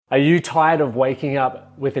Are you tired of waking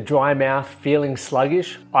up with a dry mouth, feeling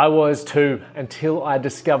sluggish? I was too, until I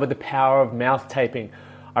discovered the power of mouth taping.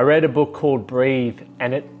 I read a book called Breathe,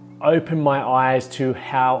 and it opened my eyes to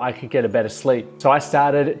how I could get a better sleep. So I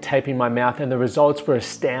started taping my mouth, and the results were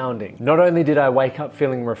astounding. Not only did I wake up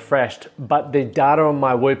feeling refreshed, but the data on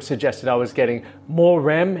my Whoop suggested I was getting more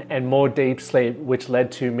REM and more deep sleep, which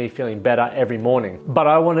led to me feeling better every morning. But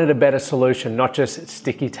I wanted a better solution, not just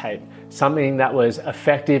sticky tape, something that was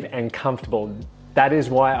effective and comfortable. That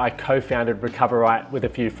is why I co-founded Recover Right with a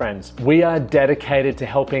few friends. We are dedicated to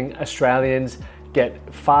helping Australians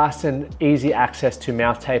get fast and easy access to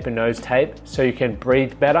mouth tape and nose tape so you can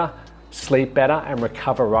breathe better, sleep better, and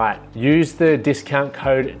recover right. Use the discount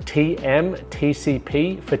code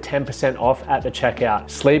TMTCP for 10% off at the checkout.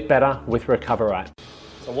 Sleep better with Recover Right.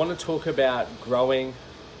 So I want to talk about growing,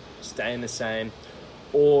 staying the same,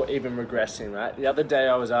 or even regressing, right? The other day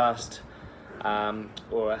I was asked,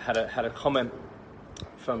 or had a comment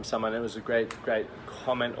from someone. It was a great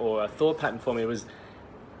comment or a thought pattern for me. It was,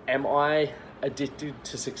 am I addicted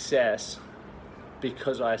to success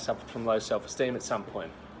because I suffered from low self-esteem at some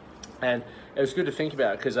point? And it was good to think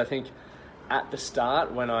about, because I think at the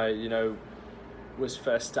start, when I was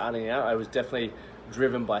first starting out, I was definitely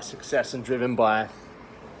driven by success and driven by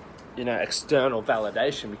external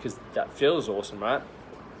validation, because that feels awesome, right?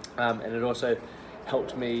 And it also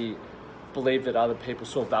helped me believe that other people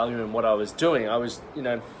saw value in what I was doing. I was,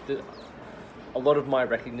 a lot of my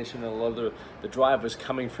recognition and a lot of the drive was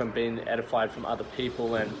coming from being edified from other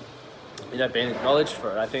people and, being acknowledged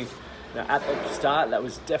for it. I think at the start, that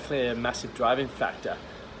was definitely a massive driving factor.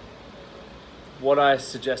 What I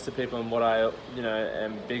suggest to people and what I,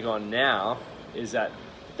 am big on now is that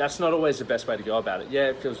that's not always the best way to go about it. Yeah,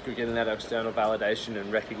 it feels good getting that external validation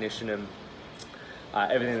and recognition and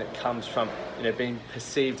everything that comes from, being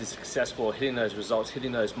perceived as successful, hitting those results,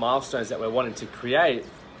 hitting those milestones that we're wanting to create.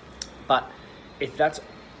 But if that's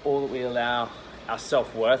all that we allow our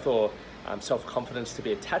self-worth or self-confidence to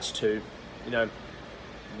be attached to,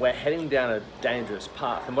 we're heading down a dangerous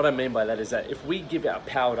path. And what I mean by that is that if we give our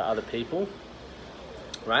power to other people,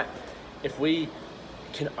 right? If we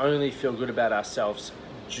can only feel good about ourselves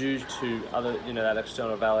due to other, that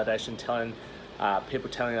external validation, people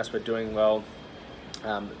telling us we're doing well,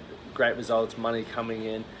 great results, money coming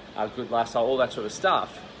in, good lifestyle, all that sort of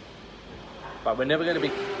stuff. But we're never going to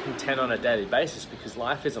be content on a daily basis, because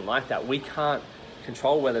life isn't like that. We can't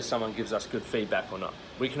control whether someone gives us good feedback or not.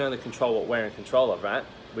 We can only control what we're in control of, right?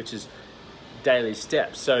 Which is daily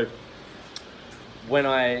steps. So when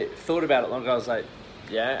I thought about it long ago, I was like,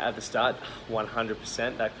 yeah, at the start,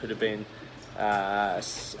 100%, that could have been a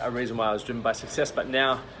reason why I was driven by success. But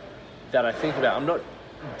now that I think about it, I'm not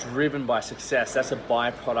driven by success. That's a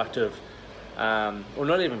byproduct of, or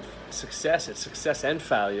not even success, it's success and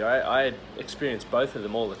failure. I experience both of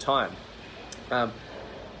them all the time.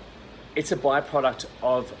 It's a byproduct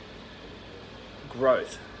of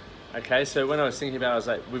growth. Okay, so when I was thinking about it, I was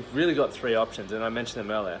like, we've really got three options, and I mentioned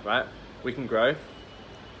them earlier, right? We can grow,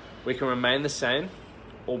 we can remain the same,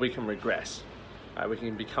 or we can regress. Right? We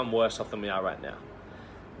can become worse off than we are right now.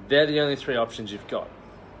 They're the only three options you've got,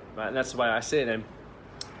 right? And that's the way I see it. And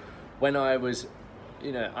when I was,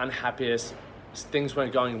 unhappiest, things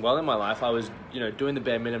weren't going well in my life, I was, doing the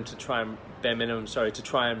bare minimum to try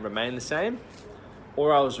and remain the same,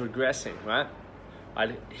 or I was regressing, right?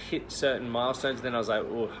 I'd hit certain milestones, and then I was like,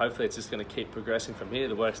 well, hopefully it's just going to keep progressing from here.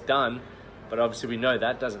 The work's done, but obviously we know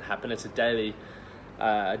that doesn't happen. It's a daily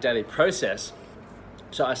process.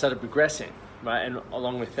 So I started progressing, right? And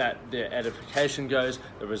along with that, the edification goes,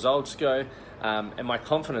 the results go, and my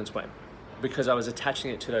confidence went, because I was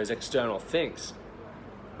attaching it to those external things,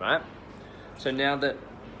 right? So now that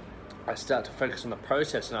I start to focus on the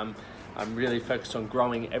process, and I'm really focused on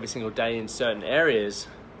growing every single day in certain areas,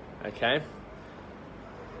 okay,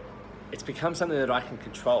 it's become something that I can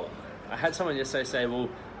control. I had someone yesterday say, well,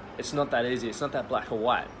 it's not that easy, it's not that black or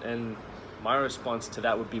white. And my response to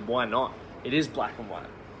that would be, why not? It is black and white,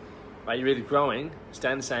 right? You're either growing,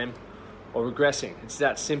 staying the same, or regressing. It's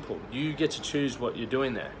that simple. You get to choose what you're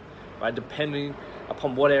doing there, right? Depending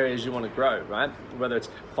upon what areas you want to grow, right? Whether it's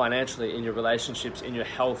financially, in your relationships, in your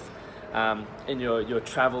health, in your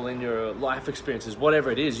travel, in your life experiences,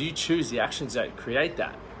 whatever it is, you choose the actions that create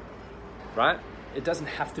that, right? It doesn't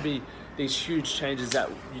have to be these huge changes that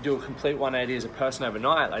you do a complete 180 as a person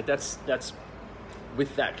overnight. Like that's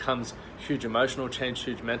with that comes huge emotional change,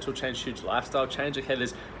 huge mental change, huge lifestyle change. Okay,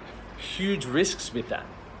 there's huge risks with that.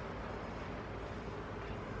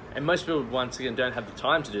 And most people, once again, don't have the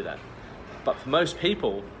time to do that. But for most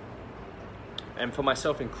people, and for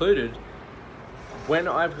myself included, when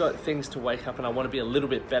I've got things to wake up and I want to be a little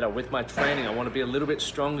bit better with my training, I want to be a little bit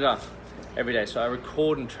stronger every day. So I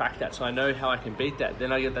record and track that so I know how I can beat that.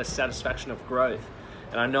 Then I get that satisfaction of growth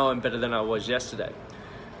and I know I'm better than I was yesterday.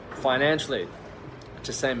 Financially,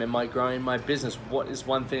 to say, am I growing my business? What is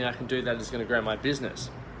one thing I can do that is going to grow my business?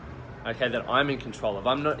 Okay, that I'm in control of.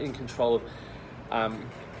 I'm not in control of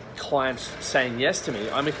clients saying yes to me.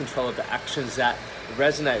 I'm in control of the actions that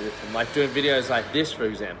resonate with them, like doing videos like this, for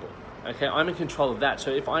example. Okay, I'm in control of that. So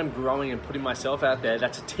if I'm growing and putting myself out there,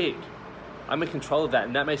 that's a tick. I'm in control of that,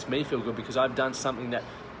 and that makes me feel good because I've done something that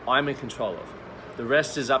I'm in control of. The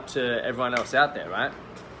rest is up to everyone else out there, right?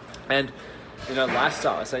 And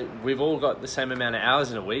lifestyle, I say we've all got the same amount of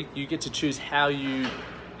hours in a week. You get to choose how you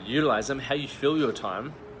utilize them, how you fill your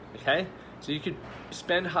time, okay? So you could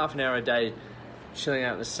spend half an hour a day chilling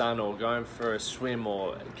out in the sun or going for a swim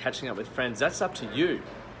or catching up with friends. That's up to you.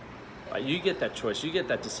 Right? You get that choice, you get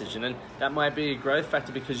that decision, and that might be a growth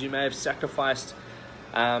factor because you may have sacrificed,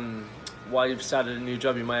 while you've started a new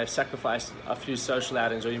job, you may have sacrificed a few social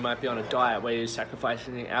outings, or you might be on a diet where you're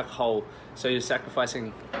sacrificing alcohol, so you're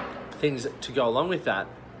sacrificing things to go along with that,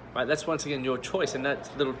 right? That's once again your choice, and that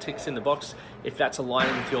little ticks in the box if that's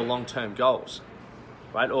aligning with your long-term goals,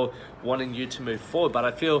 right? Or wanting you to move forward. But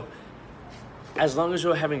I feel as long as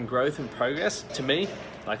you're having growth and progress, to me,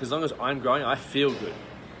 like as long as I'm growing, I feel good.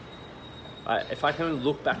 If I can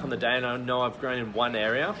look back on the day and I know I've grown in one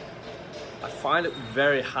area, I find it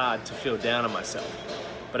very hard to feel down on myself.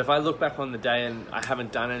 But if I look back on the day and I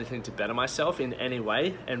haven't done anything to better myself in any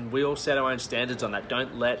way, and we all set our own standards on that,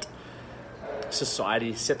 don't let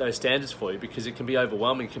society set those standards for you because it can be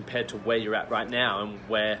overwhelming compared to where you're at right now and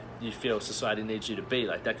where you feel society needs you to be.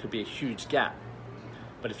 Like that could be a huge gap.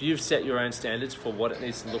 But if you've set your own standards for what it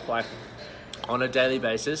needs to look like on a daily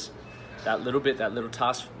basis, that little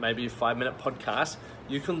task, maybe a 5-minute podcast,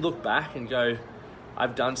 you can look back and go,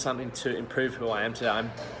 I've done something to improve who I am today.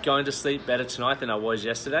 I'm going to sleep better tonight than I was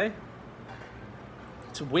yesterday.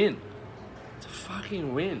 It's a win. It's a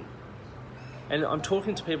fucking win. And I'm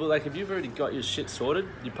talking to people, like if you've already got your shit sorted,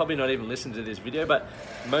 you're probably not even listening to this video, but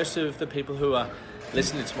most of the people who are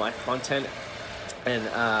listening to my content and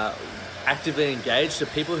actively engaged are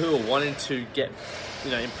people who are wanting to get,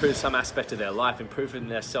 improve some aspect of their life, improving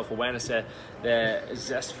their self-awareness, their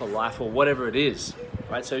zest for life, or whatever it is,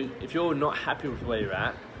 right? So if you're not happy with where you're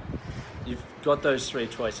at, you've got those 3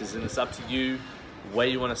 choices, and it's up to you where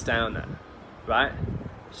you want to stay on that, right?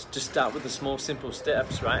 Just start with the small, simple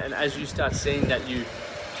steps, right? And as you start seeing that you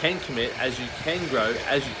can commit, as you can grow,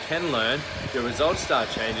 as you can learn, your results start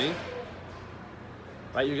changing,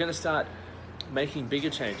 right? You're going to start making bigger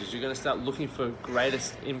changes. You're going to start looking for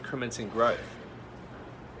greatest increments in growth.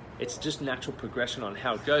 It's just natural progression on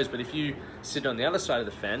how it goes. But if you sit on the other side of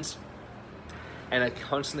the fence and are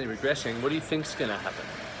constantly regressing, what do you think is going to happen?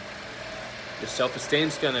 Your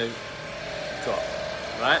self-esteem's going to drop,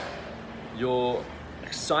 right? Your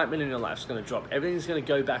excitement in your life is going to drop. Everything's going to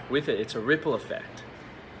go back with it. It's a ripple effect.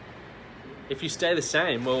 If you stay the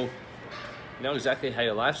same, well, you know exactly how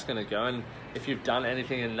your life's going to go. And if you've done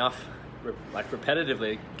anything enough, like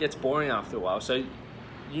repetitively, it gets boring after a while. So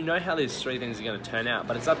you know how these 3 things are going to turn out,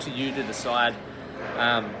 but it's up to you to decide.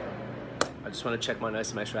 I just want to check my notes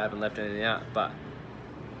to make sure I haven't left anything out, but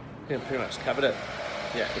I think I pretty much covered it.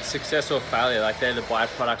 Yeah, it's success or failure. Like they're the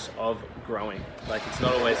byproducts of growing. Like it's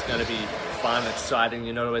not always going to be fun, exciting.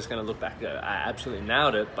 You're not always going to look back and go, I absolutely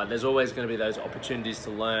nailed it, but there's always going to be those opportunities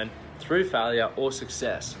to learn through failure or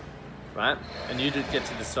success, right? And you did get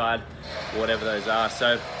to decide whatever those are.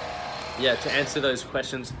 So yeah, to answer those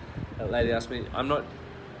questions that lady asked me,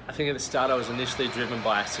 I think at the start I was initially driven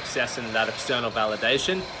by success and that external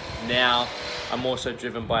validation. Now I'm also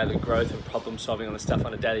driven by the growth and problem solving on the stuff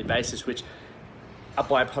on a daily basis, which a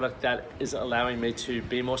byproduct that is allowing me to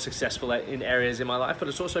be more successful in areas in my life, but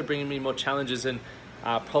it's also bringing me more challenges and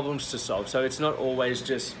problems to solve. So it's not always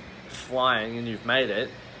just flying and you've made it.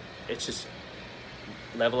 It's just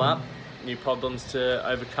level up, new problems to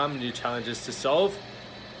overcome, new challenges to solve,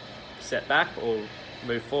 set back or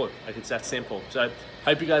move forward. Like it's that simple. So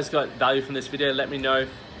hope you guys got value from this video. Let me know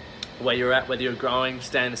where you're at, whether you're growing,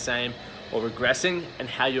 staying the same, or regressing, and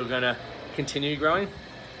how you're going to continue growing.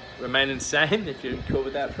 Remain the same if you're cool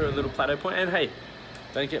with that for a little plateau point. And hey,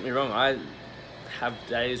 don't get me wrong, I have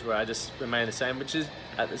days where I just remain the same, which is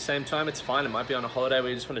at the same time, it's fine. It might be on a holiday where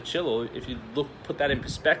you just want to chill, or if you put that in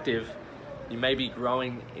perspective, you may be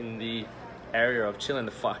growing in the area of chilling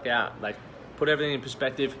the fuck out. Like, put everything in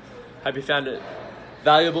perspective. Hope you found it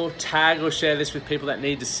valuable. Tag or share this with people that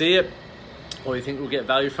need to see it or you think will get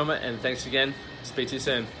value from it. And thanks again. Speak to you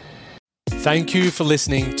soon. Thank you for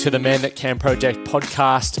listening to the Man That Can Project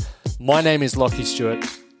podcast. My name is Lockie Stewart,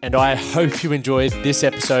 and I hope you enjoyed this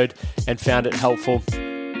episode and found it helpful.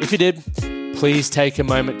 If you did, please take a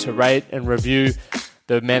moment to rate and review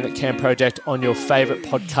the Man That Can Project on your favorite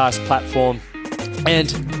podcast platform.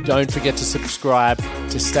 And don't forget to subscribe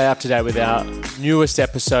to stay up to date with our newest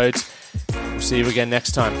episodes. We'll see you again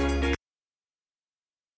next time.